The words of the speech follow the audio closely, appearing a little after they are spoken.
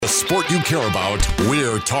sport you care about,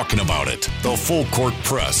 we're talking about it. The Full Court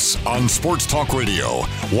Press on Sports Talk Radio,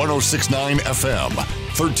 106.9 FM,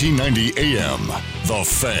 1390 AM. The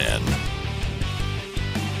Fan.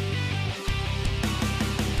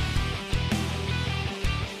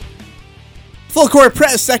 Full Court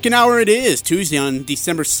Press, second hour it is. Tuesday on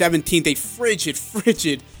December 17th, a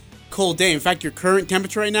frigid cold day. In fact, your current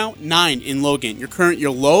temperature right now, 9 in Logan.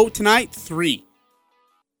 Your low tonight, 3.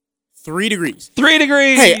 3 degrees. 3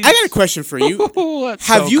 degrees! Hey, I got a question for you.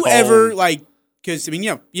 Have you cold. ever, because,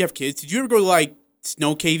 you have kids. Did you ever go to,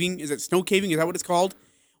 snow caving? Is it snow caving? Is that what it's called?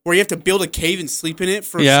 Where you have to build a cave and sleep in it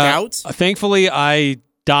for scouts? Thankfully, I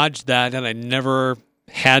dodged that, and I never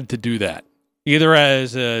had to do that. Either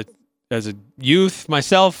as a youth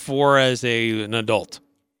myself or as an adult.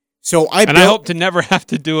 So I hope to never have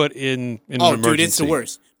to do it in an emergency. Dude, it's the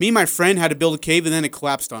worst. Me and my friend had to build a cave and then it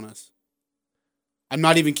collapsed on us. I'm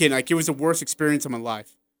not even kidding. It was the worst experience of my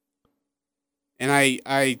life. And I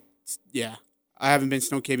haven't been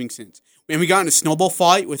snow caving since. And we got in a snowball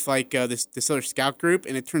fight with this other scout group,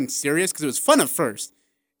 and it turned serious because it was fun at first,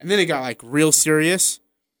 and then it got real serious.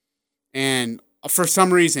 And for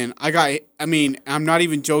some reason, I'm not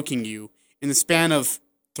even joking you. In the span of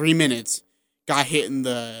 3 minutes, got hit in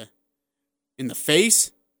the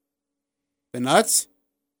face, the nuts,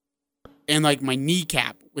 and my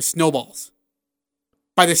kneecap with snowballs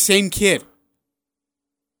by the same kid.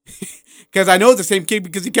 Because I know it's the same kid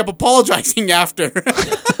because he kept apologizing after.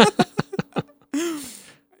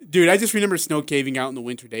 Dude, I just remember snow caving out in the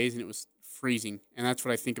winter days, and it was freezing. And that's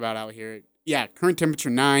what I think about out here. Yeah, current temperature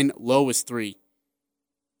 9, low is 3.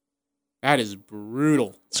 That is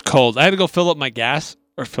brutal. It's cold. I had to go fill up my gas.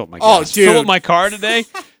 Fill up my car today.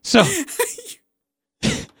 So,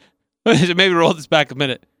 maybe roll this back a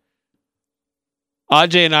minute.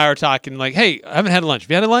 Ajay and I are talking hey, I haven't had lunch.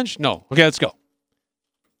 Have you had lunch? No. Okay, let's go.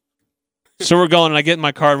 So we're going, and I get in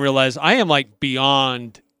my car and realize I am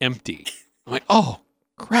beyond empty. I'm oh,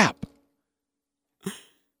 crap.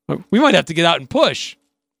 We might have to get out and push.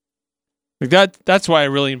 That's why I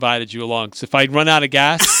really invited you along. Because if I run out of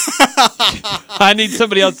gas, I need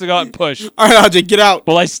somebody else to go out and push. All right, Ajay, get out.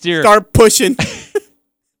 Well, I steer. Start pushing.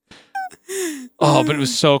 But it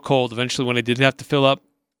was so cold. Eventually, when I did have to fill up,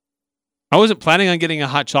 I wasn't planning on getting a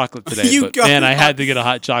hot chocolate today. I had to get a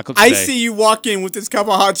hot chocolate today. I see you walk in with this cup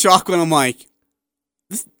of hot chocolate, and I'm like,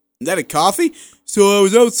 is that a coffee? So I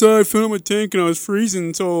was outside filling my tank, and I was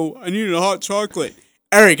freezing, so I needed a hot chocolate.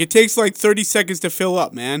 Eric, it takes 30 seconds to fill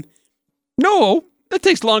up, man. No, that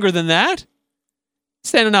takes longer than that.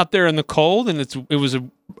 Standing out there in the cold, and there was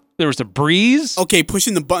a breeze. Okay,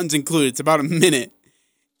 pushing the buttons included. It's about a minute.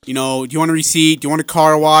 Do you want a receipt? Do you want a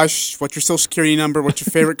car wash? What's your social security number? What's your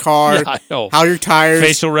favorite car? Yeah, I know. How are your tires?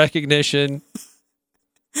 Facial recognition.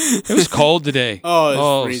 It was cold today. Oh, it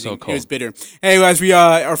was freezing. So cold. It was bitter. Hey, as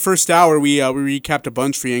our first hour, we recapped a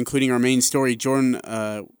bunch for you, including our main story. Jordan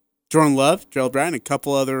Love, Gerald Brown, and a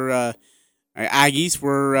couple other Aggies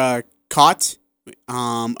were caught,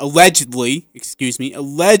 allegedly.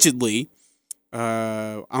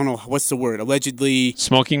 I don't know what's the word. Allegedly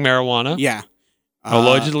smoking marijuana. Yeah.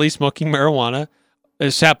 Allegedly smoking marijuana.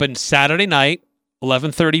 This happened Saturday night,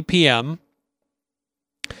 11:30 p.m.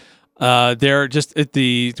 They're just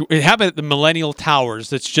it happened at the Millennial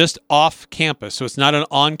Towers. That's just off campus, so it's not an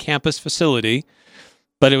on-campus facility,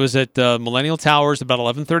 but it was at Millennial Towers about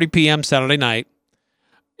 11:30 p.m. Saturday night,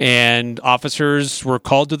 and officers were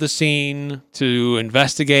called to the scene to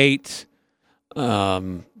investigate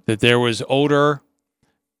that there was odor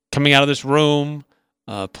coming out of this room.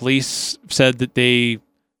 Police said that they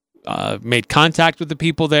made contact with the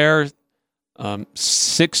people there.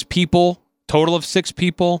 6 people, total of 6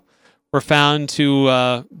 people, were found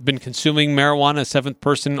to been consuming marijuana. A 7th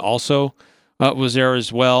person also was there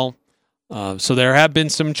as well. So there have been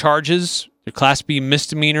some charges, Class B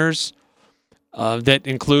misdemeanors, that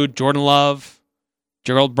include Jordan Love,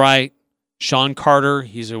 Gerald Bright, Sean Carter,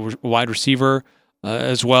 he's a wide receiver,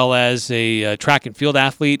 as well as a track and field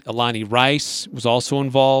athlete. Alani Rice was also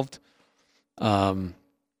involved.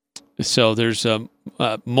 So there's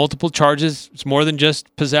multiple charges. It's more than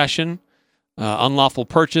just possession, unlawful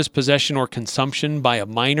purchase, possession, or consumption by a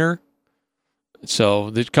minor.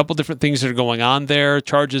 So there's a couple different things that are going on there.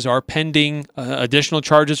 Charges are pending. Additional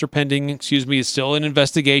charges are pending. It's still an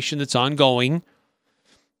investigation that's ongoing.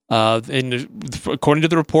 And according to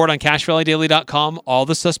the report on CashValleyDaily.com, all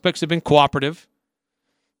the suspects have been cooperative.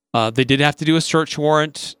 They did have to do a search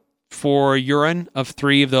warrant for urine of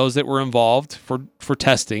 3 of those that were involved for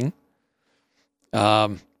testing.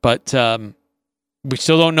 But we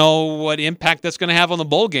still don't know what impact that's going to have on the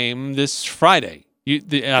bowl game this Friday.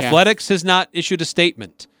 The Athletics has not issued a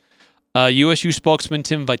statement. USU spokesman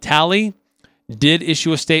Tim Vitale did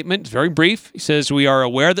issue a statement, very brief. He says, "We are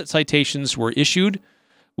aware that citations were issued.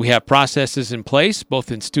 We have processes in place,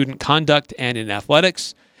 both in student conduct and in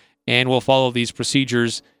athletics, and we'll follow these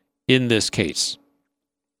procedures in this case."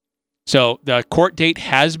 So the court date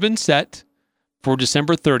has been set for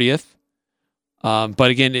December 30th. But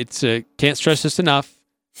again, it's can't stress this enough.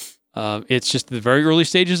 It's just the very early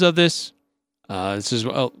stages of this. This is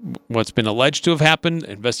what's been alleged to have happened.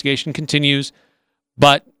 Investigation continues.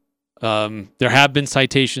 But there have been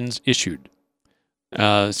citations issued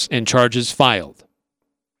and charges filed.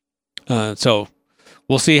 So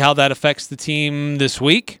we'll see how that affects the team this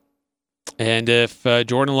week. And if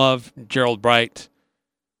Jordan Love, Gerald Bright,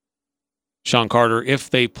 Sean Carter, if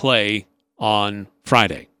they play on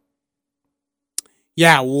Friday.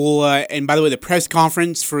 Yeah, well, and by the way, the press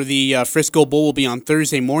conference for the Frisco Bowl will be on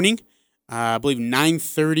Thursday morning. I believe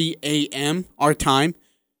 9:30 a.m. our time.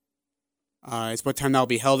 It's what time that'll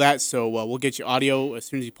be held at. So we'll get you audio as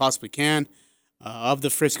soon as you possibly can of the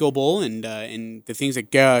Frisco Bowl and the things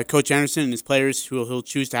that Coach Anderson and his players who he'll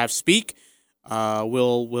choose to have speak.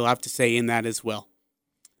 We'll have to say in that as well.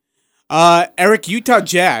 Eric, Utah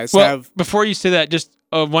Jazz have. Before you say that, just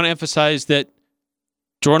want to emphasize that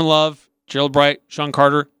Jordan Love, Gerald Bright, Sean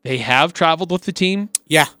Carter, they have traveled with the team.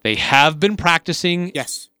 Yeah. They have been practicing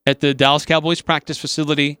at the Dallas Cowboys practice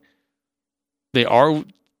facility. They are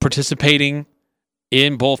participating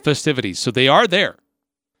in bowl festivities. So they are there.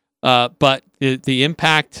 But the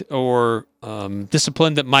impact or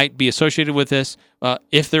discipline that might be associated with this,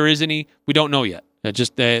 if there is any, we don't know yet.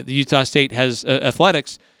 The Utah State has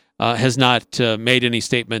athletics has not made any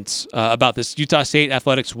statements about this. Utah State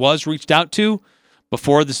athletics was reached out to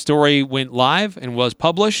before the story went live and was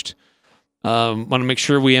published. Want to make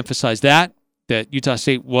sure we emphasize that Utah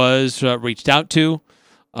State was reached out to.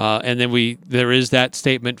 And then there is that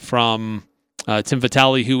statement from Tim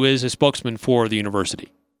Vitale, who is a spokesman for the university.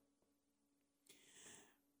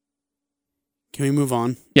 Can we move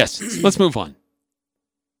on? Yes, let's move on.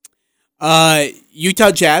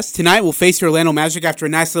 Utah Jazz tonight will face the Orlando Magic after a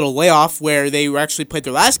nice little layoff where they actually played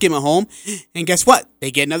their last game at home. And guess what?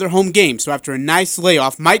 They get another home game. So after a nice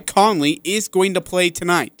layoff, Mike Conley is going to play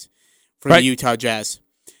tonight for the Utah Jazz.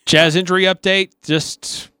 Jazz injury update.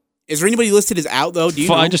 Is there anybody listed as out, though? Do you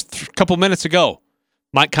know? Just a couple minutes ago,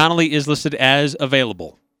 Mike Conley is listed as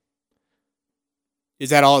available.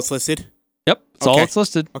 Is that all it's listed? Yep, that's all it's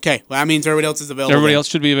listed. Okay, well, that means everybody else is available. Everybody else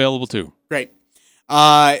should be available, too. Great.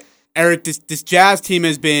 Eric, this Jazz team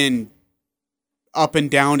has been up and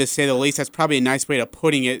down, to say the least. That's probably a nice way of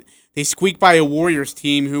putting it. They squeaked by a Warriors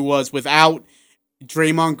team who was without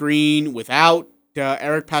Draymond Green, without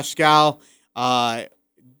Eric Pascal.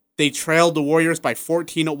 They trailed the Warriors by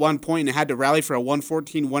 14 at one point and had to rally for a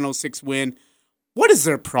 114-106 win. What is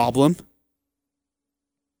their problem?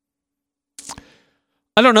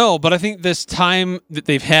 I don't know, but I think this time that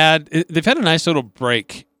they've had a nice little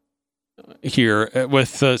break here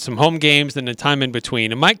with some home games and a time in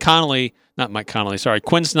between. And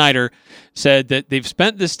Quinn Snyder said that they've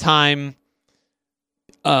spent this time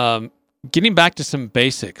getting back to some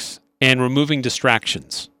basics and removing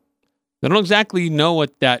distractions. I don't exactly know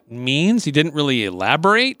what that means. He didn't really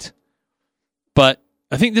elaborate, but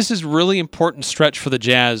I think this is a really important stretch for the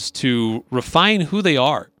Jazz to refine who they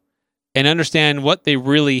are and understand what they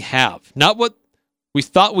really have. Not what we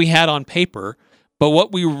thought we had on paper, but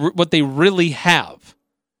what they really have.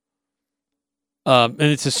 And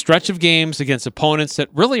it's a stretch of games against opponents that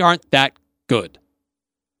really aren't that good.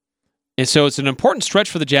 And so it's an important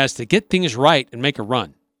stretch for the Jazz to get things right and make a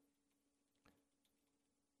run.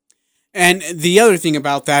 And the other thing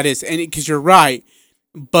about that is, and because you're right,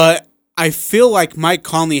 but I feel like Mike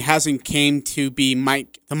Conley hasn't came to be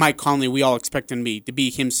the Mike Conley we all expect him to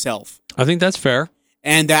be himself. I think that's fair.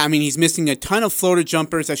 And he's missing a ton of floater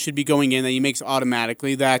jumpers that should be going in that he makes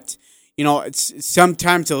automatically. That,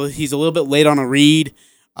 sometimes he's a little bit late on a read.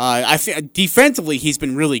 I think defensively he's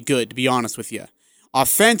been really good, to be honest with you.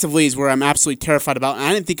 Offensively is where I'm absolutely terrified about, and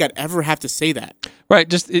I didn't think I'd ever have to say that. Right,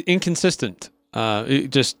 just inconsistent.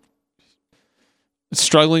 Just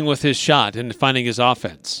struggling with his shot and finding his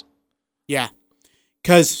offense. Yeah,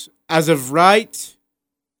 because as of right,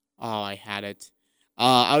 I had it.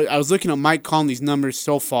 I was looking at Mike Conley's numbers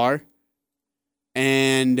so far,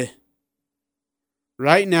 and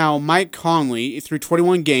right now Mike Conley through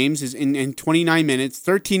 21 games is in 29 minutes,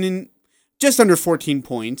 13 and just under 14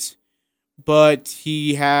 points, but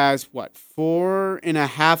he has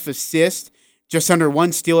 4.5 assists, just under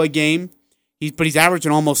 1 steal a game. He's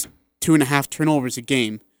averaging almost 2.5 turnovers a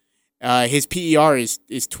game. His PER is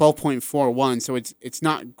 12.41, so it's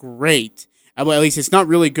not great. Well, at least it's not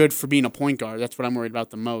really good for being a point guard. That's what I'm worried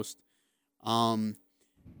about the most. And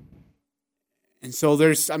so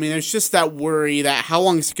there's just that worry that how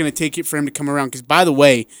long is it going to take it for him to come around? Because, by the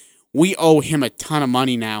way, we owe him a ton of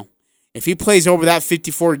money now. If he plays over that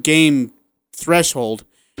 54-game threshold,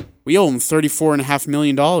 we owe him $34.5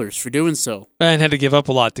 million for doing so. And had to give up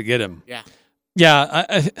a lot to get him. Yeah.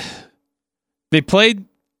 Yeah. They played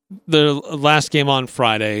the last game on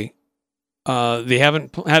Friday. They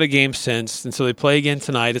haven't had a game since, and so they play again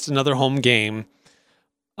tonight. It's another home game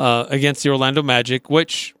against the Orlando Magic,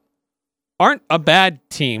 which aren't a bad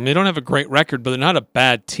team. They don't have a great record, but they're not a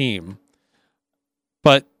bad team.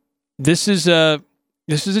 But this is a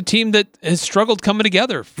team that has struggled coming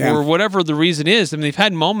together for whatever the reason is. I mean, they've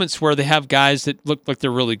had moments where they have guys that look like they're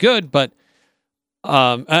really good, but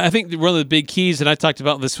I think one of the big keys, and I talked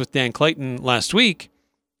about this with Dan Clayton last week,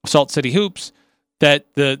 Salt City Hoops,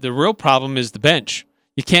 that the real problem is the bench.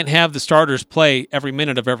 You can't have the starters play every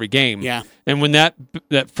minute of every game. Yeah. And when that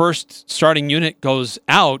first starting unit goes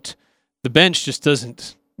out, the bench just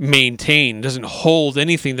doesn't doesn't hold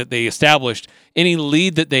anything that they established. Any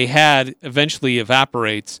lead that they had eventually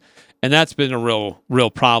evaporates, and that's been a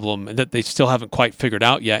real problem, and that they still haven't quite figured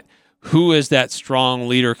out yet. Who is that strong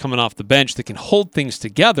leader coming off the bench that can hold things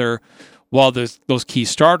together while those key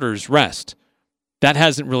starters rest? That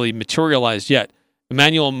hasn't really materialized yet.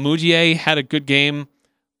 Emmanuel Mudiay had a good game.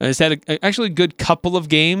 He's had actually a good couple of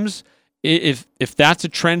games. If that's a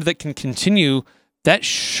trend that can continue, that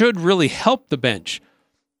should really help the bench.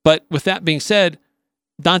 But with that being said,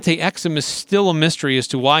 Dante Exum is still a mystery as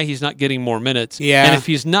to why he's not getting more minutes. Yeah. And if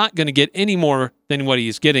he's not going to get any more than what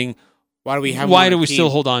he's getting, why do we still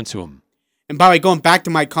hold on to him? And by the way, going back to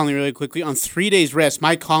Mike Conley really quickly, on 3 days rest,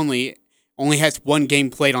 Mike Conley only has one game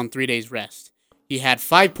played on 3 days rest. He had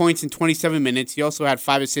 5 points in 27 minutes. He also had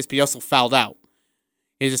 5 assists, but he also fouled out.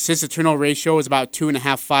 His assist-to-turnover ratio is about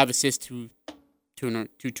 2.5, 5 assists to 2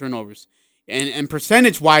 turnovers. And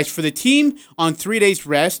percentage-wise, for the team on 3 days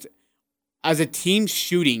rest, as a team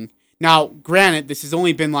shooting, now, granted, this has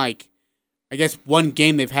only been one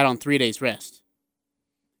game they've had on 3 days rest.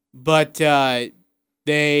 But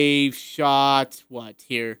they shot,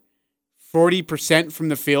 40% from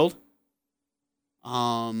the field.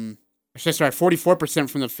 44%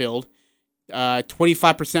 from the field,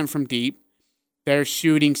 25% from deep. They're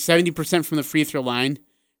shooting 70% from the free throw line,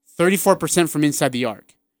 34% from inside the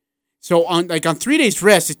arc. So on 3 days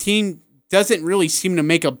rest, the team doesn't really seem to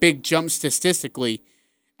make a big jump statistically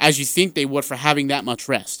as you think they would for having that much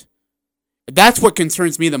rest. That's what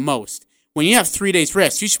concerns me the most. When you have 3 days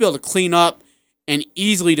rest, you should be able to clean up and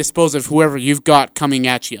easily dispose of whoever you've got coming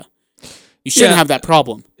at you. You shouldn't have that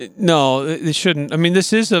problem. No, they shouldn't. I mean,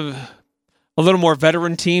 this is a little more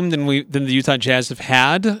veteran team than the Utah Jazz have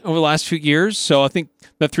had over the last few years. So I think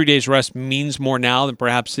that 3 days rest means more now than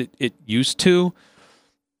perhaps it used to.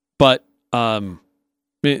 But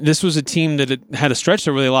this was a team that had a stretch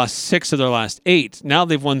there where they lost 6 of their last 8. Now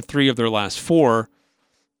they've won 3 of their last 4.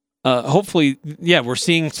 Hopefully, we're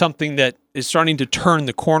seeing something that is starting to turn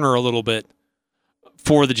the corner a little bit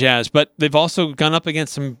for the Jazz. But they've also gone up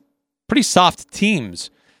against some pretty soft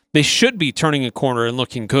teams. They should be turning a corner and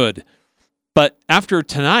looking good. But after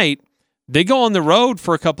tonight, they go on the road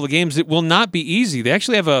for a couple of games. It will not be easy. They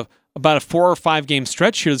actually have about a 4 or 5 game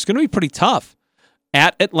stretch here that's going to be pretty tough.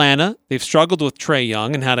 At Atlanta, they've struggled with Trae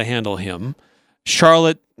Young and how to handle him.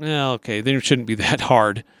 Charlotte, they shouldn't be that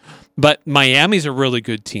hard. But Miami's a really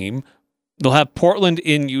good team. They'll have Portland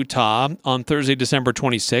in Utah on Thursday, December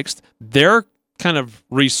 26th. They're kind of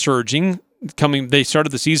resurging. They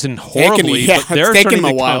started the season horribly, but they're starting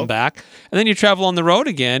to come back. And then you travel on the road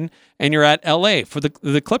again, and you're at LA for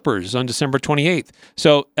the Clippers on December 28th.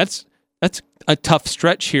 So that's a tough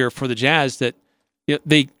stretch here for the Jazz that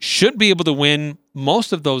they should be able to win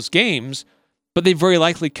most of those games, but they very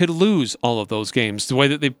likely could lose all of those games the way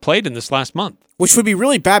that they've played in this last month. Which would be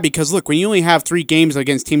really bad because, look, when you only have 3 games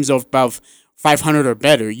against teams above 500 or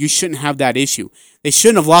better, you shouldn't have that issue. They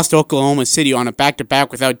shouldn't have lost to Oklahoma City on a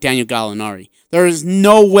back-to-back without Daniel Gallinari. There is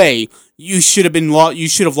no way you should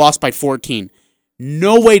have lost by 14.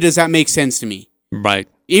 No way does that make sense to me. Right.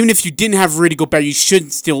 Even if you didn't have Rudy Gobert, you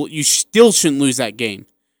still shouldn't lose that game.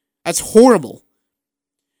 That's horrible.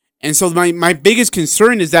 And so my biggest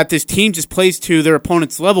concern is that this team just plays to their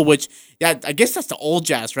opponent's level, which, I guess that's the old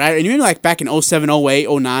Jazz, right? And even back in 07, 08,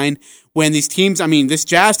 09, when these teams, this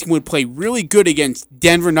Jazz team would play really good against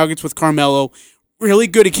Denver Nuggets with Carmelo, really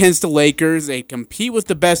good against the Lakers. They compete with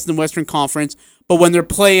the best in the Western Conference. But when they're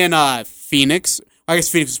playing Phoenix I guess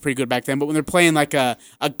Phoenix was pretty good back then, but when they're playing like a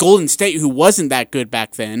Golden State who wasn't that good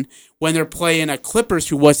back then, when they're playing a Clippers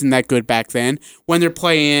who wasn't that good back then, when they're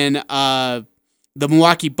playing the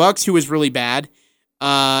Milwaukee Bucks who was really bad,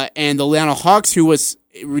 and the Atlanta Hawks who was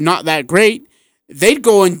not that great, they'd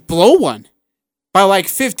go and blow one by like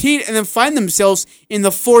 15 and then find themselves in the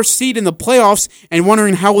 4th seed in the playoffs and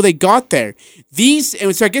wondering how they got there.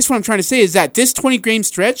 And so I guess what I'm trying to say is that this 20-game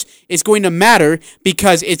stretch is going to matter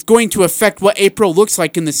because it's going to affect what April looks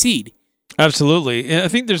like in the seed. Absolutely. I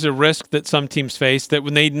think there's a risk that some teams face that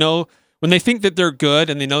when they think that they're good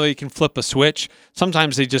and they know they can flip a switch,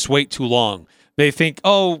 sometimes they just wait too long. They think,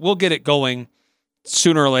 oh, we'll get it going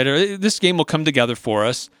sooner or later. This game will come together for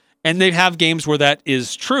us. And they have games where that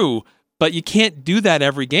is true. But you can't do that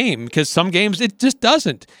every game because some games it just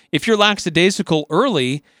doesn't. If you're lackadaisical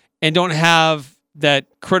early and don't have that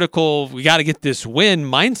critical, we got to get this win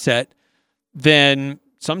mindset, then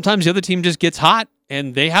sometimes the other team just gets hot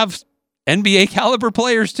and they have NBA caliber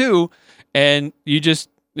players too. And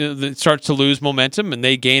it starts to lose momentum and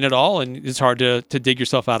they gain it all. And it's hard to dig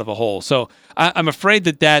yourself out of a hole. So I'm afraid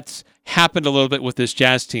that that's happened a little bit with this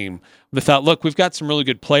Jazz team. They thought, look, we've got some really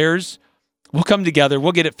good players. We'll come together.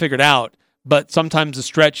 We'll get it figured out. But sometimes the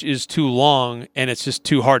stretch is too long, and it's just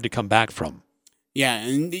too hard to come back from. Yeah,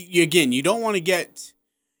 and again, you don't want to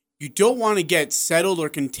get settled or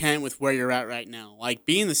content with where you're at right now. Like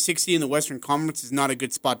being the 60 in the Western Conference is not a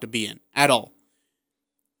good spot to be in at all.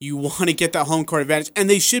 You want to get that home court advantage, and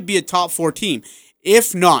they should be a top 4 team.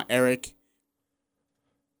 If not, Eric,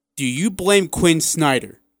 do you blame Quinn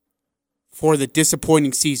Snyder for the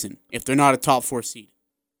disappointing season if they're not a top 4 seed?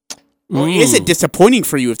 Or is it disappointing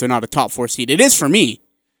for you if they're not a top 4 seed? It is for me.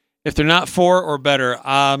 If they're not 4 or better,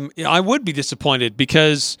 I would be disappointed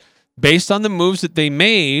because based on the moves that they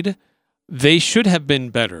made, they should have been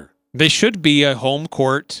better. They should be a home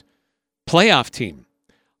court playoff team.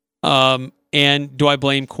 And do I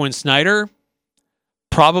blame Quinn Snyder?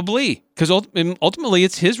 Probably, because ultimately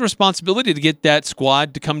it's his responsibility to get that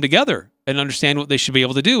squad to come together and understand what they should be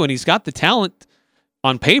able to do. And he's got the talent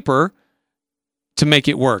on paper to make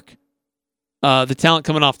it work. The talent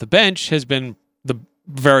coming off the bench has been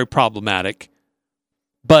very problematic.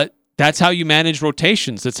 But that's how you manage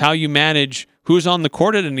rotations. That's how you manage who's on the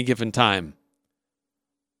court at any given time.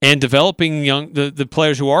 And developing the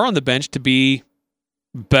players who are on the bench to be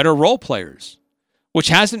better role players, which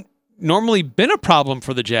hasn't normally been a problem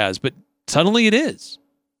for the Jazz, but suddenly it is.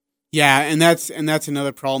 Yeah, and that's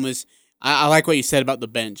another problem is I like what you said about the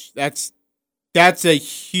bench. That's a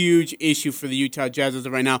huge issue for the Utah Jazz as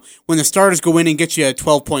of right now. When the starters go in and get you a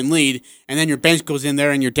 12-point lead, and then your bench goes in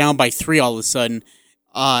there and you're down by 3 all of a sudden,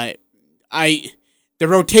 the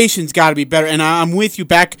rotation's got to be better. And I'm with you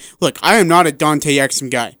back. Look, I am not a Dante Exum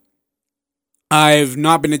guy. I've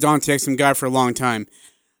not been a Dante Exum guy for a long time.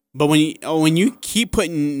 But when you keep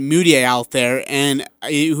putting Moutier out there and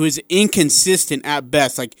who is inconsistent at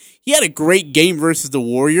best, like he had a great game versus the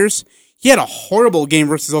Warriors, he had a horrible game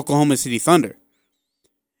versus Oklahoma City Thunder.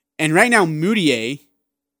 And right now, Moutier,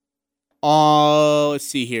 let's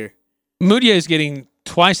see here. Moutier is getting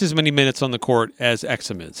twice as many minutes on the court as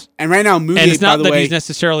Exum is. And right now, Moutier, and it's not by the that way, he's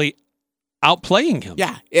necessarily outplaying him.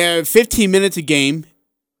 Yeah, 15 minutes a game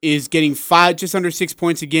is getting just under 6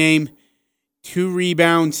 points a game, 2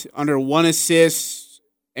 rebounds, under 1 assist,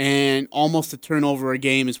 and almost a turnover a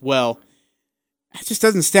game as well. That just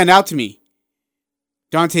doesn't stand out to me.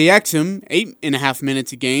 Dante Exum, 8.5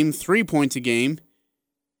 minutes a game, 3 points a game.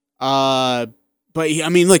 But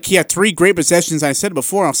look, he had 3 great possessions. I said it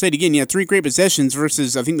before, I'll say it again. He had 3 great possessions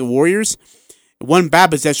versus, I think, the Warriors. 1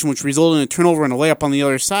 bad possession, which resulted in a turnover and a layup on the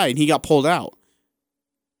other side, and he got pulled out.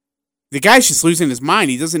 The guy's just losing his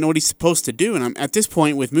mind. He doesn't know what he's supposed to do. And I'm at this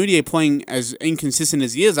point, with Moutier playing as inconsistent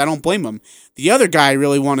as he is, I don't blame him. The other guy I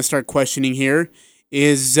really want to start questioning here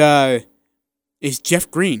is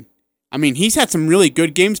Jeff Green. He's had some really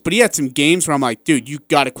good games, but he had some games where I'm like, dude, you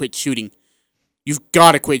got to quit shooting. You've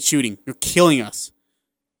got to quit shooting. You're killing us.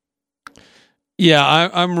 Yeah,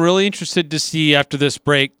 I'm really interested to see after this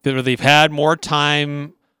break that they've had more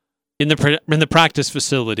time in the practice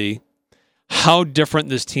facility, how different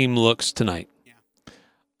this team looks tonight. Yeah.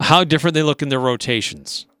 How different they look in their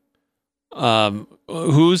rotations.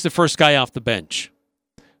 Who's the first guy off the bench?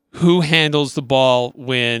 Who handles the ball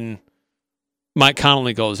when Mike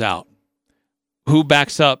Conley goes out? Who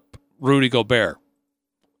backs up Rudy Gobert?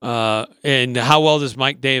 And how well does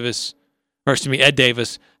Ed Davis,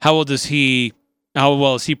 how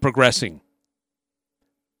well is he progressing?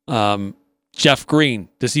 Jeff Green,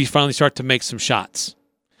 does he finally start to make some shots?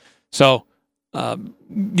 So, I'm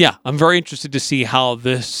very interested to see how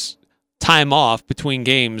this time off between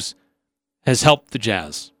games has helped the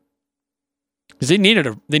Jazz. Because they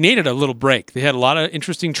needed a little break. They had a lot of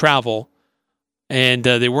interesting travel, and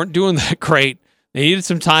they weren't doing that great. They needed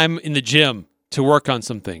some time in the gym to work on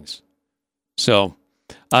some things. So,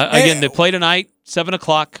 again, they play tonight, 7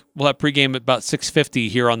 o'clock. We'll have pregame at about 6:50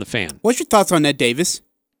 here on the Fan. What's your thoughts on Ed Davis?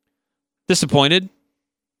 Disappointed.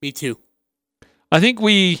 Me too. I think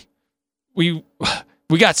we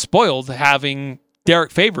got spoiled having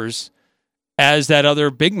Derek Favors as that other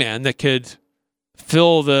big man that could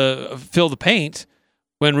fill the paint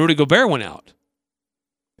when Rudy Gobert went out.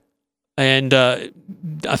 And I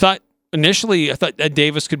thought Ed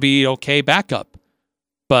Davis could be okay backup,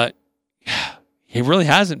 but he really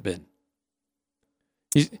hasn't been.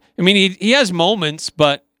 He has moments,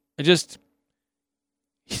 but he's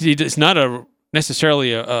not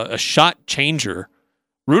necessarily a shot changer.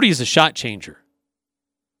 Rudy is a shot changer.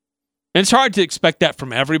 And it's hard to expect that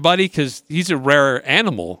from everybody because he's a rare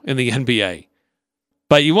animal in the NBA.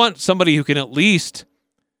 But you want somebody who can at least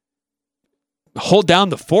hold down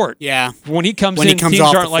the fort. Yeah. When he comes in, teams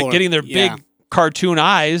aren't like getting their big cartoon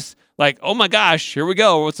eyes like, oh my gosh, here we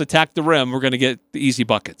go. Let's attack the rim. We're going to get the easy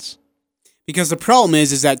buckets. Because the problem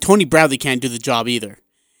is that Tony Bradley can't do the job either.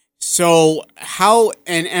 So how,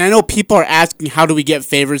 and I know people are asking, how do we get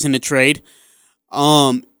Favors in a trade?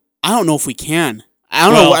 I don't know if we can. I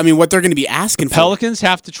don't know. I mean, what they're going to be asking for. Pelicans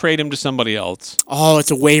have to trade him to somebody else. Oh, it's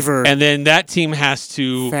a waiver. And then that team has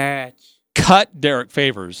to cut Derek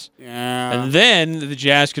Favors. Yeah. And then the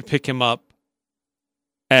Jazz could pick him up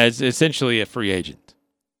as essentially a free agent.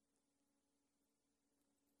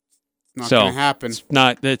 It's not going to happen.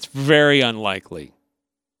 That's very unlikely.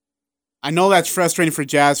 I know that's frustrating for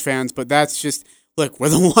Jazz fans, but that's just, look, we're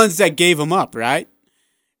the ones that gave him up, right?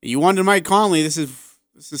 You wanted Mike Conley. This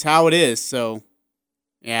is how it is. So,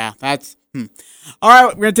 yeah, that's... All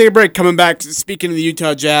right, we're going to take a break. Coming back, speaking of the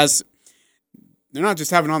Utah Jazz, they're not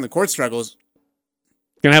just having on-the-court struggles.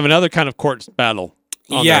 Going to have another kind of court battle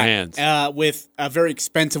on their hands. With a very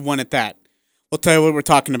expensive one at that. We'll tell you what we're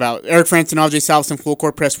talking about. Eric Frandsen Ajay Salvesen, Full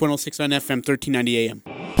Court Press, 106 on FM, 1390 AM.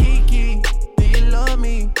 Kiki, do you love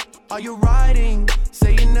me? Are you riding?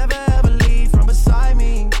 Say you never ever leave from beside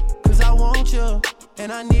me. Cause I want you,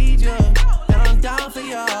 and I need you. And I'm down for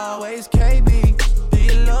you always, KB. Do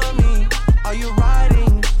you love me? Are you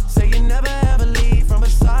riding? Say you never ever leave from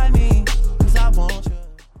beside me. Cause I want you.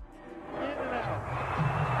 In and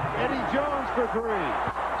out. Eddie Jones for three.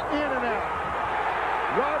 In and out.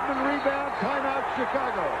 Rodman rebound, timeout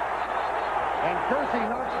Chicago. And Kersey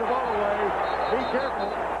knocks the ball away. Be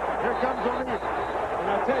careful. Here comes O'Neal. And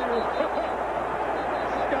I tell you,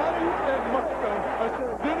 Scotty and Marco, I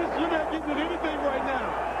said, Dennis, you're not getting at anything right now.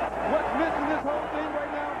 What's missing this whole thing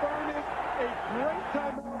right now, Vern, is a great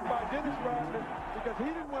timeout by Dennis Rodman because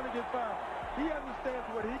he didn't want to get fouled. He understands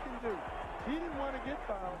what he can do. He didn't want to get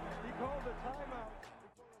fouled. He called the timeout.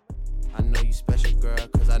 I know you special, girl,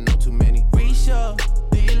 because I know too many. Risha,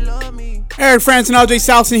 do you love me? Eric Frandsen Ajay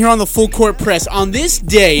Salvesen here on the Full Court Press. On this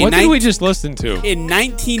day... What did we just listen to? In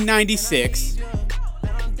 1996...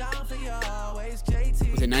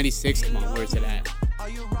 Was it 96? Come on, where is it at?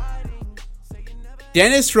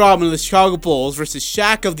 Dennis Rodman of the Chicago Bulls versus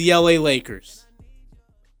Shaq of the LA Lakers.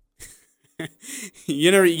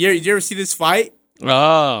 you ever see this fight?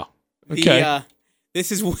 Oh, okay.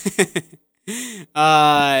 This is when...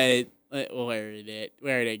 where did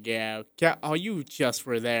it go? Oh, you just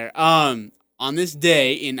were there. On this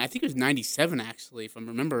day in, I think it was 97 actually, if I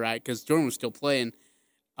remember right, because Jordan was still playing.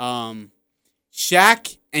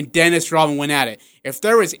 Shaq and Dennis Rodman went at it. If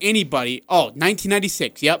there was anybody,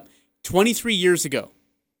 1996, yep, 23 years ago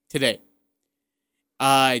today.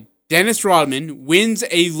 Dennis Rodman wins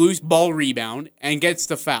a loose ball rebound and gets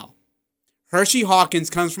the foul. Hershey Hawkins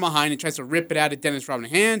comes from behind and tries to rip it out of Dennis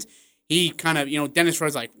Rodman's hands. He kind of, Dennis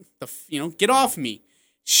Rodman's like, get off me.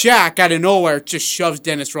 Shaq, out of nowhere, just shoves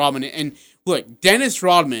Dennis Rodman. And look, Dennis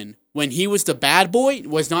Rodman, when he was the bad boy,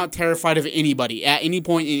 was not terrified of anybody at any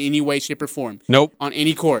point in any way, shape, or form. Nope. On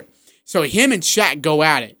any court. So him and Shaq go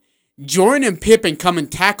at it. Jordan and Pippen come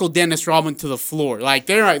and tackle Dennis Rodman to the floor. Like,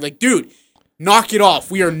 they're like, dude, knock it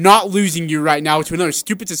off. We are not losing you right now to another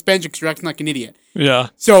stupid suspension because you're acting like an idiot. Yeah.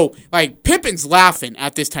 So, like, Pippen's laughing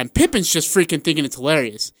at this time. Pippen's just freaking thinking it's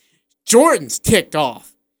hilarious. Jordan's ticked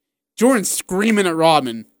off. Jordan's screaming at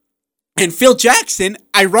Rodman. And Phil Jackson,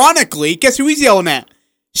 ironically, guess who he's yelling at?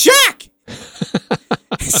 Shaq!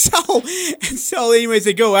 So anyways,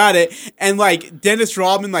 they go at it. And, like, Dennis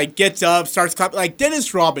Rodman, like, gets up, starts clapping. Like,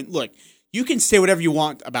 Dennis Rodman, look, you can say whatever you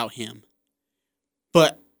want about him.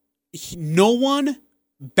 But no one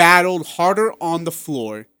battled harder on the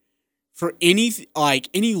floor for any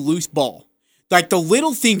loose ball. Like the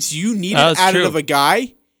little things you needed out of a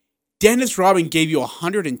guy, Dennis Rodman gave you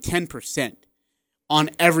 110% on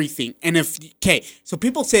everything. And so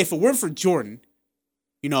people say if it weren't for Jordan,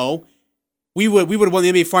 we would have won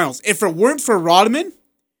the NBA Finals. If it weren't for Rodman,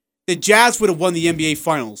 the Jazz would have won the NBA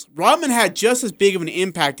Finals. Rodman had just as big of an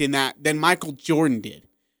impact in that than Michael Jordan did.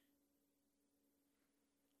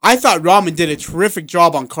 I thought Rodman did a terrific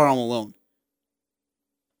job on Karl Malone.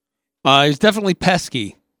 He's definitely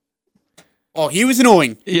pesky. Oh, he was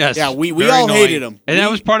annoying. Yes. Yeah, we all annoying. Hated him. And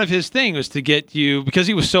that was part of his thing, was to get you, because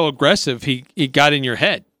he was so aggressive, he got in your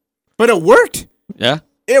head. But it worked. Yeah.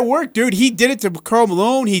 It worked, dude. He did it to Karl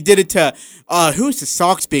Malone. He did it to, who's the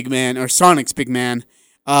Sox big man, or Sonics big man?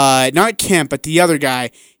 Not Kemp, but the other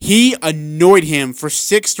guy. He annoyed him for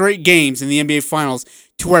 6 straight games in the NBA Finals,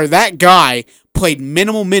 to where that guy played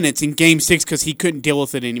minimal minutes in Game 6 because he couldn't deal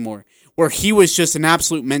with it anymore, where he was just an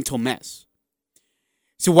absolute mental mess.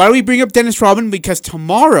 So why do we bring up Dennis Rodman? Because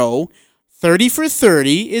tomorrow, 30 for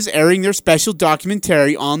 30 is airing their special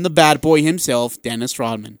documentary on the bad boy himself, Dennis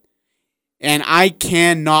Rodman. And I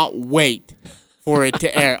cannot wait for it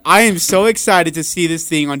to air. I am so excited to see this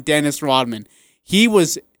thing on Dennis Rodman. He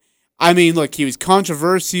was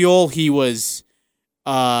controversial. He was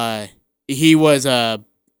a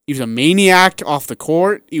maniac off the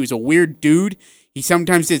court. He was a weird dude. He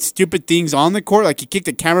sometimes did stupid things on the court, like he kicked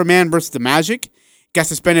the cameraman versus the Magic. Got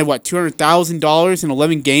suspended, $200,000 in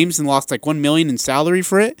 11 games and lost $1 million in salary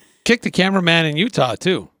for it. Kicked the cameraman in Utah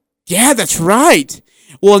too. Yeah, that's right.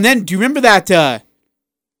 Well, and then do you remember that? Do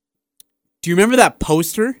you remember that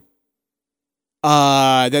poster?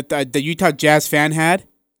 That the Utah Jazz fan had.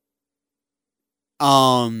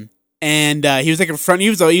 And he was a front. He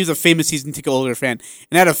was a famous season ticket holder fan,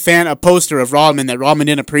 and had a poster of Rodman that Rodman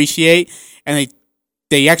didn't appreciate, and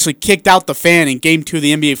they actually kicked out the fan in Game 2 of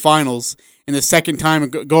the NBA Finals in the second time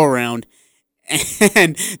go around,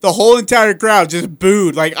 and the whole entire crowd just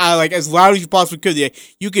booed as loud as you possibly could.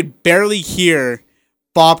 You could barely hear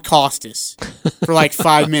Bob Costas for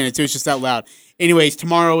 5 minutes. It was just that loud. Anyways,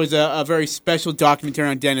 tomorrow is a very special documentary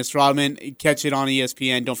on Dennis Rodman. Catch it on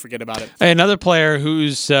ESPN. Don't forget about it. Hey, another player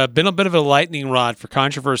who's been a bit of a lightning rod for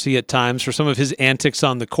controversy at times for some of his antics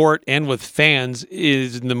on the court and with fans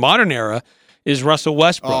in the modern era is Russell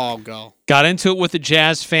Westbrook. Oh, go. Got into it with a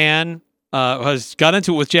Jazz fan. Got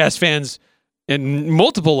into it with Jazz fans in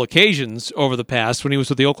multiple occasions over the past when he was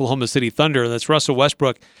with the Oklahoma City Thunder. That's Russell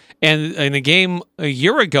Westbrook. And in a game a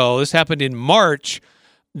year ago, this happened in March,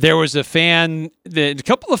 there was a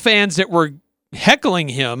couple of fans that were heckling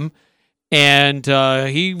him, and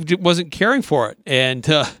he wasn't caring for it. And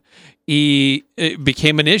it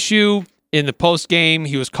became an issue in the post game.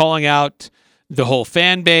 He was calling out the whole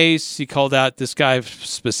fan base. He called out this guy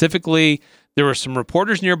specifically. There were some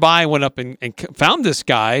reporters nearby, went up and found this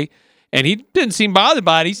guy, and he didn't seem bothered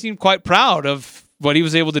by it. He seemed quite proud of what he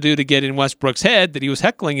was able to do to get in Westbrook's head, that he was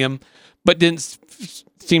heckling him, but didn't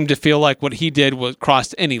seem to feel like what he did was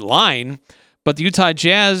crossed any line. But the Utah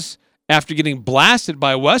Jazz, after getting blasted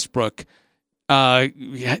by Westbrook,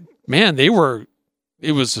 it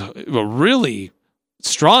was a really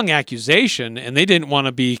strong accusation, and they didn't want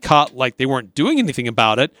to be caught like they weren't doing anything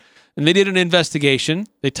about it. And they did an investigation.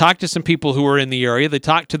 They talked to some people who were in the area. They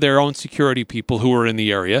talked to their own security people who were in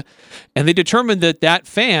the area. And they determined that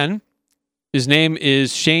fan, his name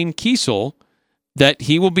is Shane Kiesel, that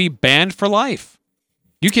he will be banned for life.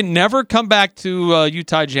 You can never come back to a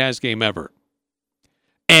Utah Jazz game ever.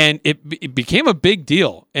 And it became a big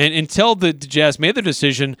deal. And until the Jazz made the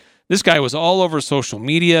decision, this guy was all over social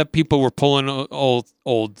media. People were pulling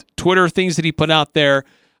old Twitter things that he put out there,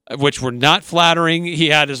 which were not flattering. He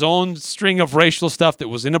had his own string of racial stuff that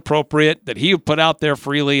was inappropriate that he put out there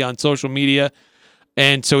freely on social media.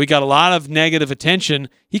 And so he got a lot of negative attention.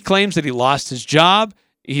 He claims that he lost his job.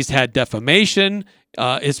 He's had defamation.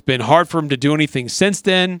 It's been hard for him to do anything since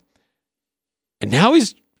then. And now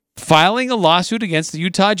he's filing a lawsuit against the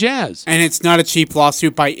Utah Jazz. And it's not a cheap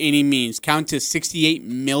lawsuit by any means. Count to $68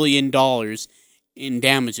 million in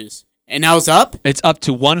damages. And now it's up? It's up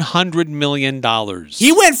to $100 million.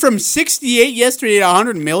 He went from 68 yesterday to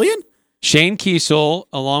 $100 million? Shane Kiesel,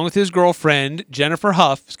 along with his girlfriend, Jennifer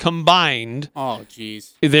Huff, combined. Oh,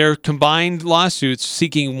 jeez. Their combined lawsuits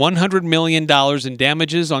seeking $100 million in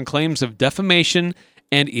damages on claims of defamation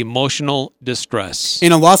and emotional distress.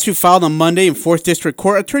 In a lawsuit filed on Monday in 4th District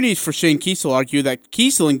Court, attorneys for Shane Kiesel argue that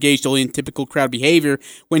Kiesel engaged only in typical crowd behavior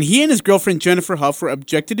when he and his girlfriend, Jennifer Huff, were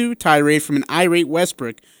objected to a tirade from an irate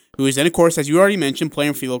Westbrook, who is then, of course, as you already mentioned,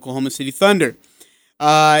 playing for the Oklahoma City Thunder.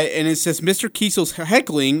 And it says Mr. Kiesel's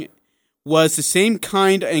heckling was the same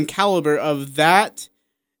kind and caliber of that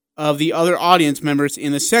of the other audience members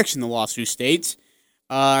in the section, the lawsuit states.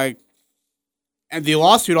 And the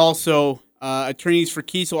lawsuit also, attorneys for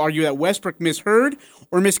Kiesel argue that Westbrook misheard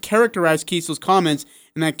or mischaracterized Kiesel's comments,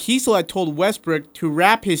 and that Kiesel had told Westbrook to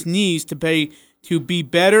wrap his knees to be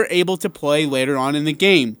better able to play later on in the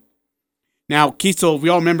game. Now, Kiesel, we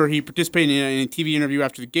all remember he participated in a TV interview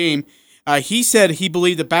after the game. He said he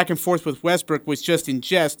believed the back and forth with Westbrook was just in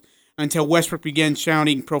jest until Westbrook began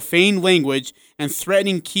shouting profane language and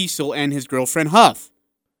threatening Kiesel and his girlfriend Huff.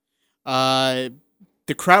 The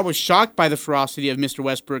crowd was shocked by the ferocity of Mr.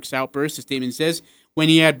 Westbrook's outburst, the statement says, when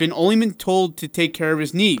he had only been told to take care of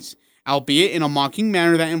his knees, albeit in a mocking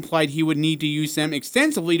manner that implied he would need to use them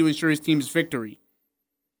extensively to ensure his team's victory.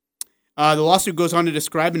 The lawsuit goes on to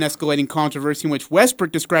describe an escalating controversy in which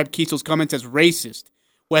Westbrook described Kiesel's comments as racist.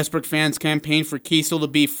 Westbrook fans campaigned for Kiesel to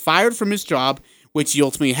be fired from his job, which he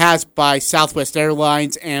ultimately has by Southwest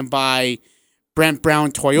Airlines and by Brent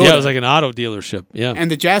Brown Toyota. Yeah, it was like an auto dealership. Yeah. And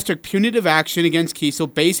the Jazz took punitive action against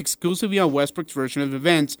Kiesel based exclusively on Westbrook's version of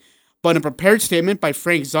events. But in a prepared statement by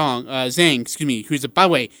Frank Zhang, who's, by the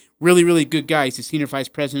way, really, really good guy. He's the Senior Vice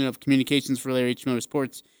President of Communications for Larry H. Miller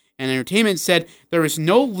Sports and Entertainment, said there is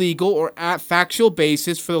no legal or factual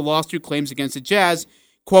basis for the lawsuit claims against the Jazz.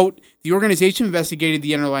 Quote, the organization investigated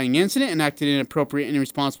the underlying incident and acted in an appropriate and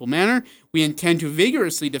responsible manner. We intend to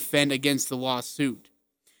vigorously defend against the lawsuit.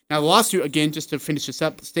 Now, the lawsuit, again, just to finish this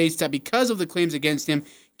up, states that because of the claims against him,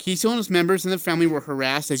 Kiesel and his members and the family were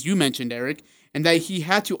harassed, as you mentioned, Eric, and that he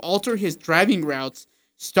had to alter his driving routes,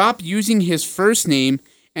 stop using his first name,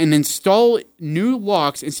 and install new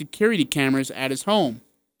locks and security cameras at his home.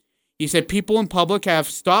 He said people in public have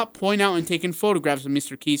stopped pointing out and taking photographs of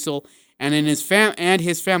Mr. Kiesel and his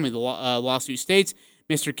family. The lawsuit states,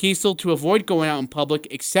 Mr. Kiesel, to avoid going out in public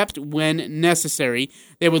except when necessary.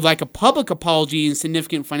 They would like a public apology and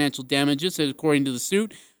significant financial damages, according to the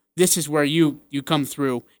suit. This is where you come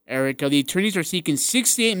through, Eric. The attorneys are seeking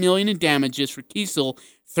 $68 million in damages for Kiesel,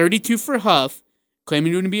 $32 for Huff,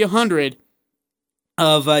 claiming it to be $100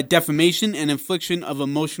 of defamation and infliction of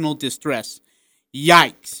emotional distress.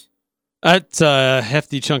 Yikes. That's a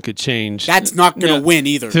hefty chunk of change. That's not going to win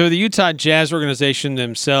either. So the Utah Jazz organization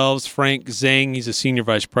themselves, Frank Zhang, he's a senior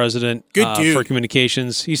vice president for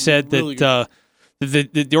communications. He said really that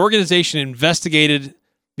the organization investigated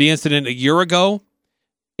the incident a year ago,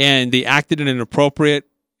 and they acted in an appropriate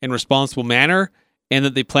and responsible manner, and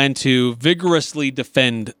that they plan to vigorously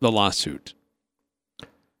defend the lawsuit.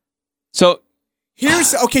 So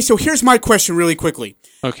here's my question really quickly.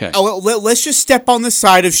 Okay. Let's just step on the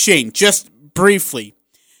side of Shane, just briefly.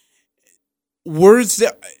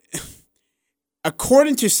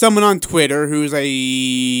 According to someone on Twitter who's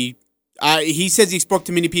he says he spoke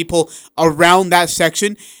to many people around that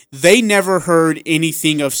section, they never heard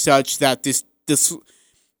anything of such that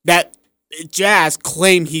that Jazz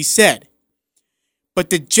claimed he said.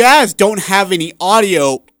 But the Jazz don't have any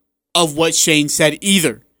audio of what Shane said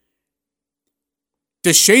either.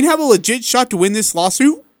 Does Shane have a legit shot to win this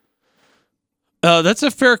lawsuit? That's a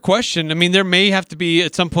fair question. I mean, there may have to be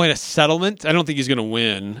at some point a settlement. I don't think he's going to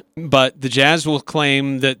win, but the Jazz will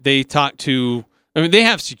claim that they talked to. I mean, they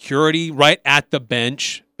have security right at the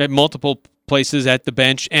bench, at multiple places at the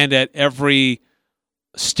bench, and at every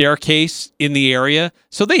staircase in the area.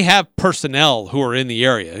 So they have personnel who are in the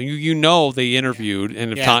area. You know, they interviewed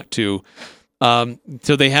and have talked to.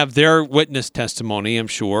 So they have their witness testimony. I'm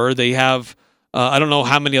sure they have. I don't know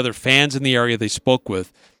how many other fans in the area they spoke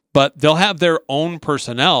with, but they'll have their own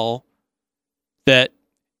personnel that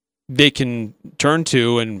they can turn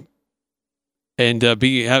to and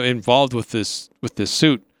be involved with this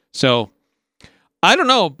suit. So I don't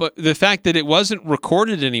know, but the fact that it wasn't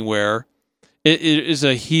recorded anywhere, it is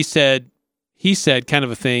a he said kind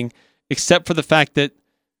of a thing, except for the fact that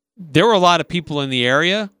there were a lot of people in the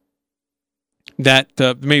area that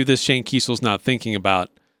maybe this Shane Kiesel's not thinking about.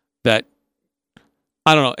 That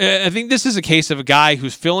I don't know. I think this is a case of a guy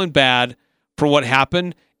who's feeling bad for what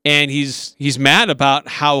happened, and he's mad about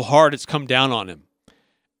how hard it's come down on him.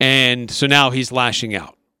 And so now he's lashing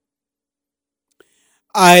out.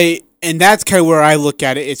 And that's kind of where I look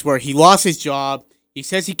at it. It's where he lost his job. He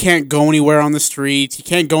says he can't go anywhere on the streets. He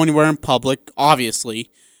can't go anywhere in public, obviously.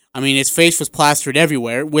 I mean, his face was plastered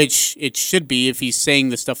everywhere, which it should be if he's saying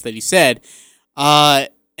the stuff that he said. And,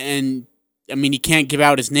 I mean, he can't give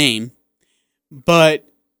out his name. But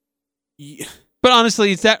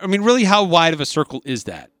honestly, really, how wide of a circle is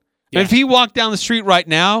that? Yeah. And if he walked down the street right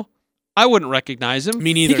now, I wouldn't recognize him.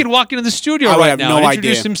 Me neither. He could walk into the studio right now and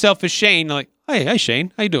introduce himself as Shane. Like, hey, hi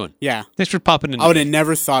Shane, how you doing? Yeah, thanks for popping in. I would have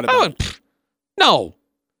never thought about it. No,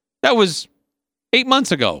 that was 8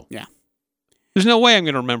 months ago. Yeah. There's no way I'm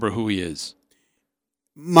going to remember who he is.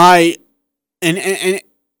 And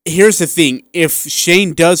here's the thing. If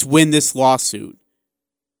Shane does win this lawsuit,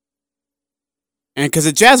 and because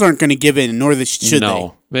the Jazz aren't going to give in, nor should they.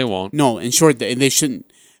 No, they won't. No, in short, they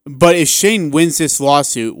shouldn't. But if Shane wins this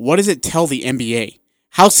lawsuit, what does it tell the NBA?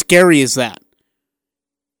 How scary is that?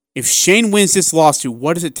 If Shane wins this lawsuit,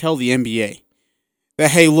 what does it tell the NBA?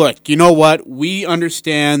 That, hey, look, you know what? We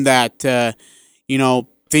understand that,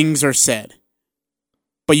 things are said.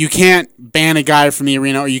 But you can't ban a guy from the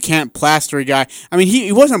arena, or you can't plaster a guy. I mean,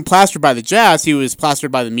 he wasn't plastered by the Jazz. He was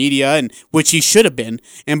plastered by the media, and which he should have been,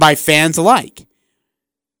 and by fans alike.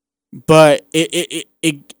 But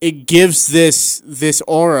it gives this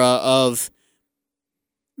aura of,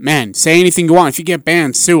 man, say anything you want. If you get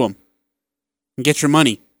banned, sue him and get your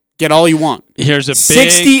money. Get all you want. Here's a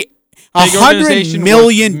 $100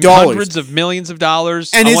 million, hundreds of millions of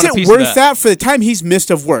dollars. And is it worth that for the time he's missed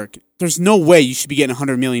of work? There's no way you should be getting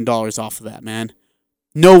 $100 million off of that, man.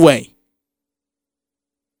 No way.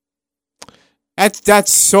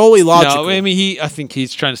 That's so illogical. No, I mean, I think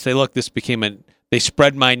he's trying to say, look, this became they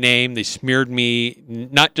spread my name, they smeared me,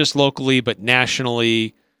 not just locally, but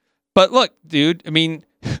nationally. But look, dude, I mean,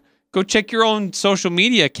 go check your own social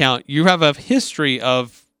media account. You have a history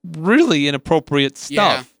of really inappropriate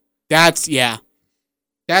stuff. That's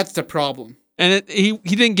the problem. And he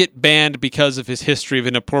didn't get banned because of his history of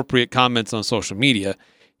inappropriate comments on social media.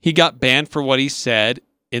 He got banned for what he said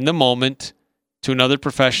in the moment to another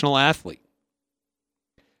professional athlete.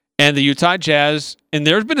 And the Utah Jazz, and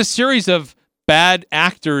there's been a series of bad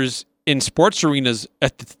actors in sports arenas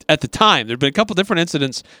at the time. There had been a couple different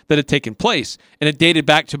incidents that had taken place, and it dated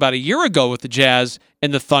back to about a year ago with the Jazz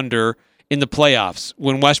and the Thunder in the playoffs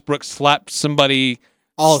when Westbrook slapped somebody,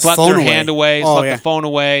 slapped their hand away, slapped the phone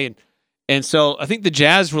away. And so I think the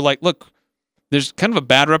Jazz were like, look, there's kind of a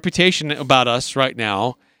bad reputation about us right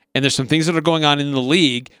now, and there's some things that are going on in the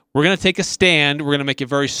league. We're going to take a stand. We're going to make a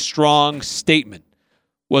very strong statement.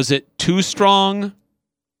 Was it too strong?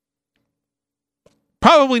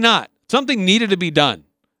 Probably not. Something needed to be done.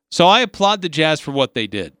 So I applaud the Jazz for what they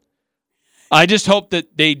did. I just hope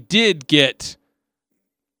that they did get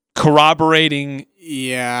corroborating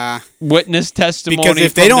witness testimony because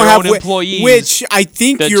if from they don't their have own employees, which I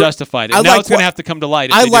think that justified it. Now it's going to have to come to light.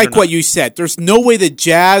 I like what you said. There's no way the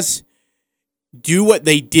Jazz do what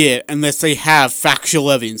they did unless they have factual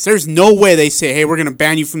evidence. There's no way they say, hey, we're going to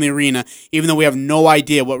ban you from the arena, even though we have no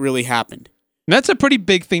idea what really happened. And that's a pretty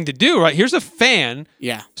big thing to do, right? Here's a fan,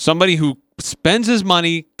 somebody who spends his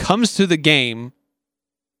money, comes to the game,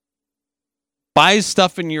 buys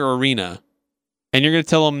stuff in your arena, and you're going to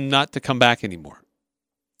tell them not to come back anymore.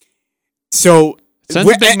 So,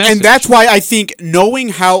 and that's why I think knowing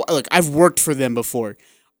how, look, I've worked for them before.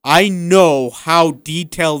 I know how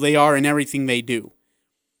detailed they are in everything they do.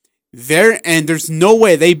 And there's no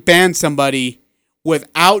way they ban somebody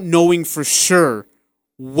without knowing for sure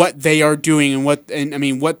what they are doing and what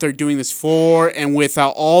they're doing this for, and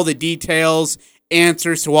without all the details,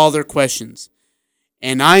 answers to all their questions.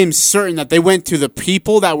 And I am certain that they went to the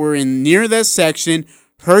people that were in near this section,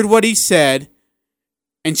 heard what he said,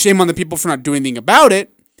 and shame on the people for not doing anything about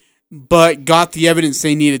it, but got the evidence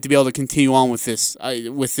they needed to be able to continue on with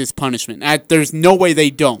this punishment. There's no way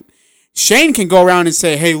they don't. Shane can go around and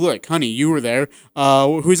say, hey, look, honey, you were there.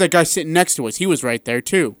 Who's that guy sitting next to us? He was right there,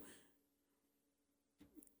 too.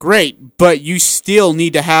 Great, but you still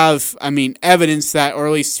need to have, evidence that, or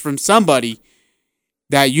at least from somebody,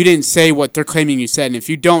 that you didn't say what they're claiming you said. And if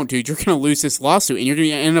you don't, dude, you're going to lose this lawsuit, and you're going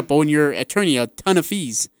to end up owing your attorney a ton of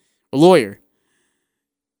fees, a lawyer.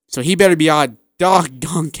 So he better be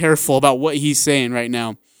doggone careful about what he's saying right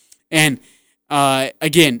now. And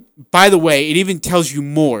again, by the way, it even tells you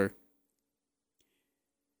more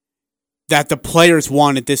that the players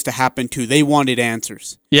wanted this to happen too. They wanted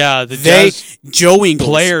answers. Yeah, Joe Ingles,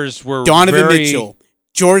 players were Donovan Mitchell,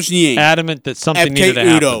 George Niang, adamant that something needed to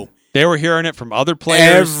happen. They were hearing it from other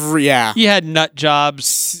players. You had nut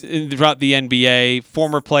jobs throughout the NBA.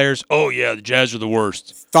 Former players, oh yeah, the Jazz are the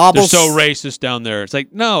worst. They're so racist down there. It's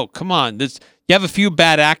like, no, come on. You have a few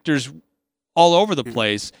bad actors all over the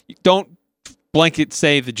place. Don't blanket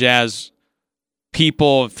say the Jazz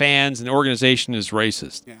people, fans, and organization is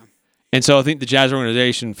racist. Yeah. And so I think the Jazz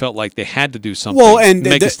organization felt like they had to do something. And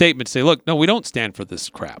make a statement to say, look, no, we don't stand for this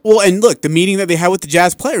crap. Well, and look, the meeting that they had with the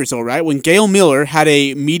Jazz players, though, right? When Gail Miller had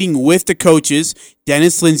a meeting with the coaches,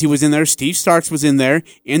 Dennis Lindsay was in there, Steve Starks was in there,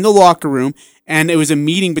 in the locker room, and it was a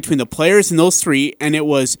meeting between the players and those three, and it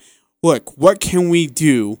was, look, what can we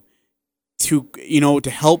do to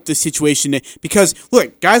help the situation. Because,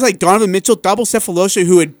 look, guys like Donovan Mitchell, Double Cephalosha,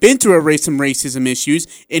 who had been through some racism issues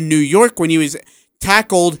in New York when he was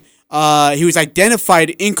tackled, he was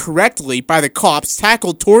identified incorrectly by the cops,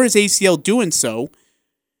 tore his ACL doing so,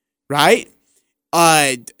 right?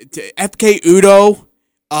 FK Udo,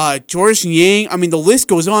 George Yang, I mean, the list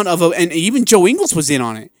goes on, and even Joe Ingles was in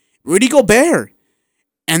on it. Rudy Gobert.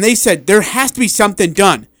 And they said, there has to be something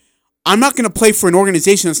done. I'm not going to play for an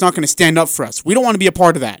organization that's not going to stand up for us. We don't want to be a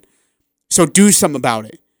part of that. So do something about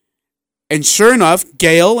it. And sure enough,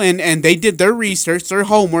 Gail and they did their research, their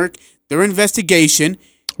homework, their investigation.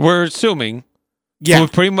 We're assuming. Yeah.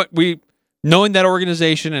 Knowing that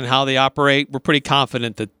organization and how they operate, we're pretty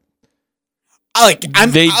confident that I'm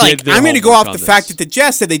going to go off the this. fact that the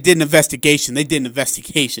Jets said they did an investigation. They did an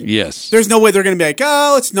investigation. Yes. There's no way they're going to be like,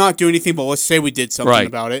 oh, let's not do anything, but let's say we did something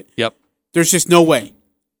about it. Yep. There's just no way.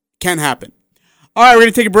 Can't happen. All right, we're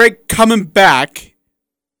going to take a break. Coming back.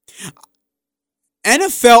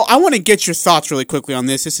 NFL, I want to get your thoughts really quickly on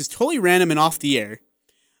this. This is totally random and off the air.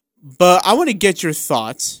 But I want to get your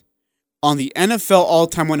thoughts on the NFL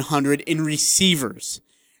All-Time 100 in receivers.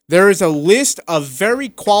 There is a list of very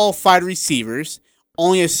qualified receivers.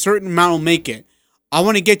 Only a certain amount will make it. I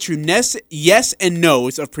want to get your yes and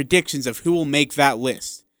no's of predictions of who will make that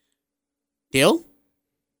list. Deal?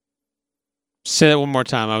 Say that one more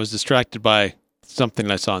time. I was distracted by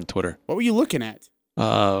something I saw on Twitter. What were you looking at?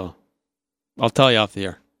 I'll tell you off the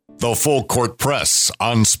air. The Full Court Press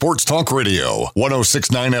on Sports Talk Radio,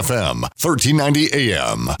 106.9 FM, 1390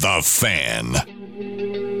 AM. The Fan.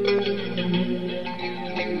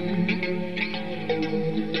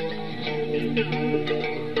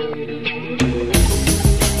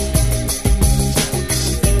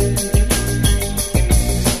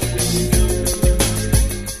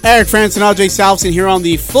 Eric Frandsen Ajay Salvesen here on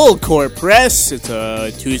the Full Court Press. It's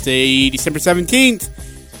Tuesday, December 17th.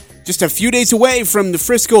 Just a few days away from the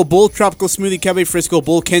Frisco Bowl, Tropical Smoothie Cafe, Frisco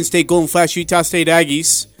Bowl, Kent State, Golden Flash, Utah State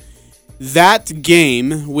Aggies. That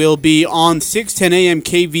game will be on 6:10 a.m.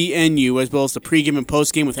 KVNU, as well as the pregame and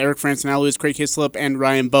postgame with Eric Frandsen, Al Lewis, Craig Hislop, and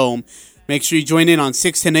Ryan Boehm. Make sure you join in on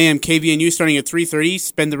 6:10 a.m. KVNU starting at 3:30.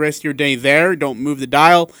 Spend the rest of your day there. Don't move the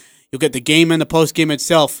dial. You'll get the game and the postgame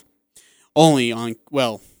itself only on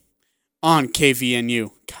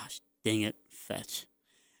KVNU. Gosh, dang it. Fetch.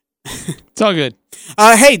 It's all good.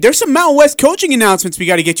 Hey, there's some Mountain West coaching announcements we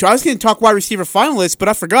got to get to. I was going to talk wide receiver finalists, but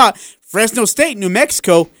I forgot. Fresno State, New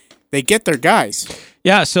Mexico, they get their guys.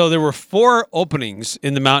 Yeah, so there were 4 openings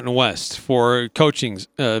in the Mountain West for coaching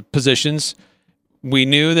positions. We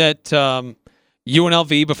knew that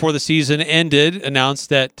UNLV, before the season ended, announced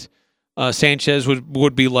that Sanchez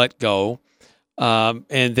would be let go.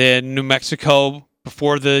 And then New Mexico,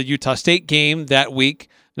 before the Utah State game that week,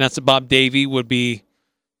 announced that Bob Davie would be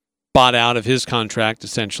bought out of his contract,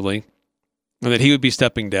 essentially, and that he would be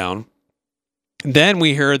stepping down. And then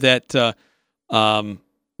we heard that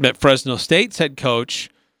that Fresno State's head coach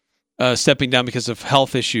stepping down because of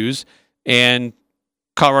health issues, and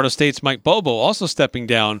Colorado State's Mike Bobo also stepping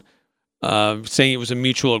down, saying it was a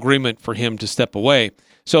mutual agreement for him to step away.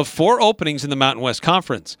 So 4 openings in the Mountain West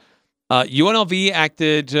Conference. UNLV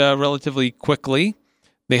acted relatively quickly.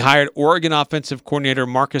 They hired Oregon offensive coordinator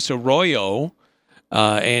Marcus Arroyo,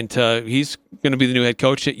 and he's going to be the new head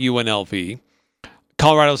coach at UNLV.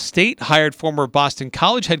 Colorado State hired former Boston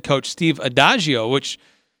College head coach Steve Adagio, which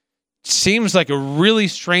seems like a really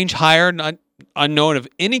strange hire, not unknown of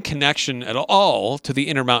any connection at all to the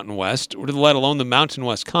Intermountain West, or let alone the Mountain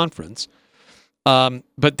West Conference.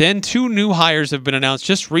 But then 2 new hires have been announced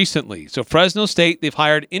just recently. So Fresno State, they've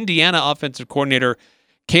hired Indiana offensive coordinator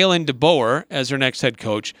Kalen DeBoer as their next head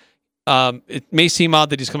coach. It may seem odd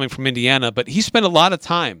that he's coming from Indiana, but he spent a lot of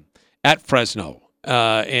time at Fresno.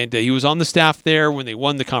 And he was on the staff there when they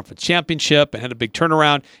won the conference championship and had a big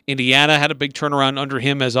turnaround. Indiana had a big turnaround under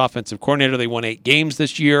him as offensive coordinator. They won 8 games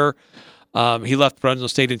this year. He left Fresno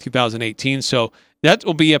State in 2018, so that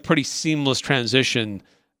will be a pretty seamless transition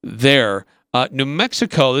there. New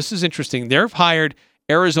Mexico, this is interesting. They've hired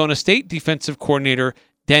Arizona State defensive coordinator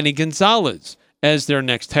Danny Gonzalez as their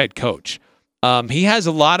next head coach. He has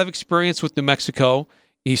a lot of experience with New Mexico.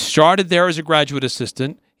 He started there as a graduate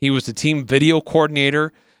assistant. He was the team video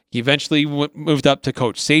coordinator. He eventually moved up to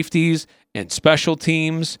coach safeties and special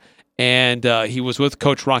teams, and he was with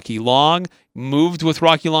Coach Rocky Long, moved with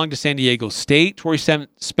Rocky Long to San Diego State, where he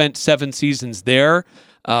spent 7 seasons there,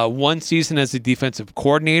 1 season as the defensive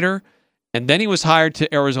coordinator, and then he was hired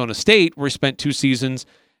to Arizona State, where he spent 2 seasons,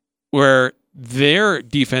 where their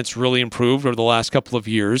defense really improved over the last couple of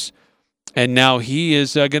years. And now he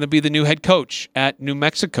is going to be the new head coach at New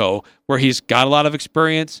Mexico, where he's got a lot of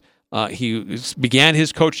experience, He began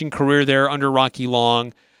his coaching career there under Rocky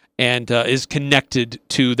Long and is connected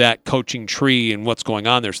to that coaching tree and what's going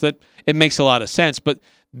on there. So that it makes a lot of sense. But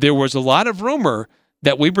there was a lot of rumor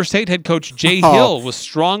that Weber State head coach Jay Hill was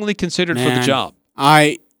strongly considered for the job.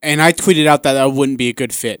 I tweeted out that wouldn't be a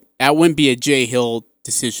good fit. That wouldn't be a Jay Hill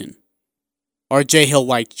decision. Or a Jay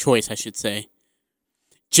Hill-like choice, I should say.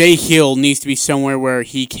 Jay Hill needs to be somewhere where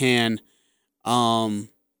he can, where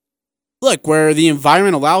the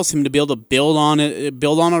environment allows him to be able to build on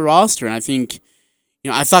a roster. And I think,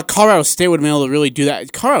 I thought Colorado State would have been able to really do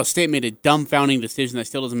that. Colorado State made a dumbfounding decision that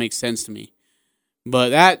still doesn't make sense to me.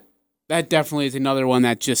 But that definitely is another one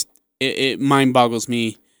that just it mind boggles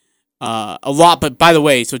me a lot. But by the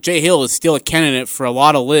way, so Jay Hill is still a candidate for a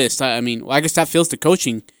lot of lists. I guess that fills the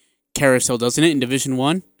coaching carousel, doesn't it, in Division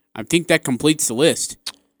I? I think that completes the list.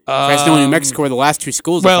 Fresno and New Mexico are the last two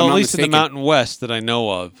schools. Well, if I'm not at least mistaken. in the Mountain West that I know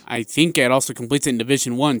of. I think it also completes it in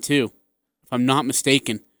Division I, too, if I'm not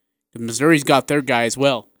mistaken. Missouri's got their guy as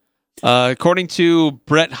well. According to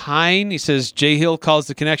Brett Hine, he says Jay Hill calls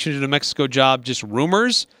the connection to the New Mexico job just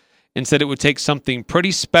rumors and said it would take something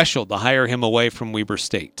pretty special to hire him away from Weber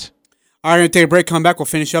State. All right, we're going to take a break. Come back. We'll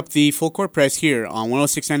finish up the full court press here on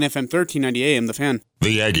 106.9 FM, 1390 AM, The Fan.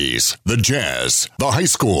 The Aggies, the Jazz, the high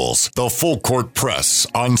schools, the full court press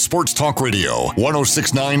on Sports Talk Radio,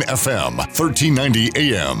 106.9 FM, 1390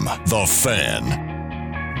 AM, The Fan.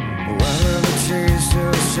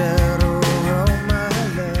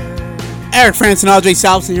 Eric Frandsen Ajay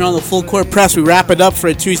Salvesen here on the Full Court Press. We wrap it up for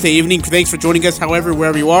a Tuesday evening. Thanks for joining us, however,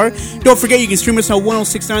 wherever you are. Don't forget, you can stream us on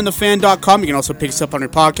 1069thefan.com. You can also pick us up on our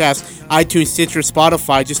podcast, iTunes, Stitcher,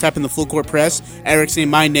 Spotify. Just type in the Full Court Press. Eric's name,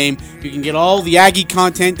 my name. You can get all the Aggie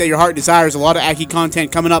content that your heart desires. A lot of Aggie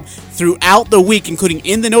content coming up throughout the week, including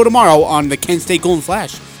In the Know tomorrow on the Kent State Golden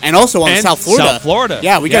Flash. And also on South Florida. South Florida.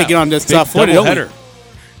 Yeah, we got to get on this South Florida, don't we?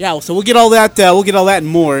 Yeah, so we'll get all that. And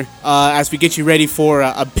more as we get you ready for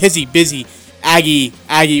a busy Aggie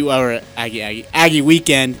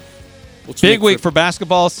weekend. Big week for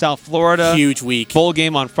basketball, South Florida. Huge week. Bowl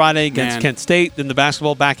game on Friday against Kent State. Then the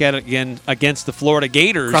basketball back at it again against the Florida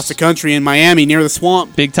Gators. Across the country in Miami near the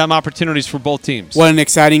swamp. Big time opportunities for both teams. What an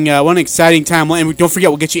exciting time. And don't forget,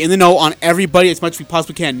 we'll get you in the know on everybody as much as we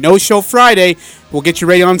possibly can. No show Friday. We'll get you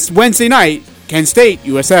ready on Wednesday night. Kent State,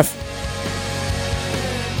 USF.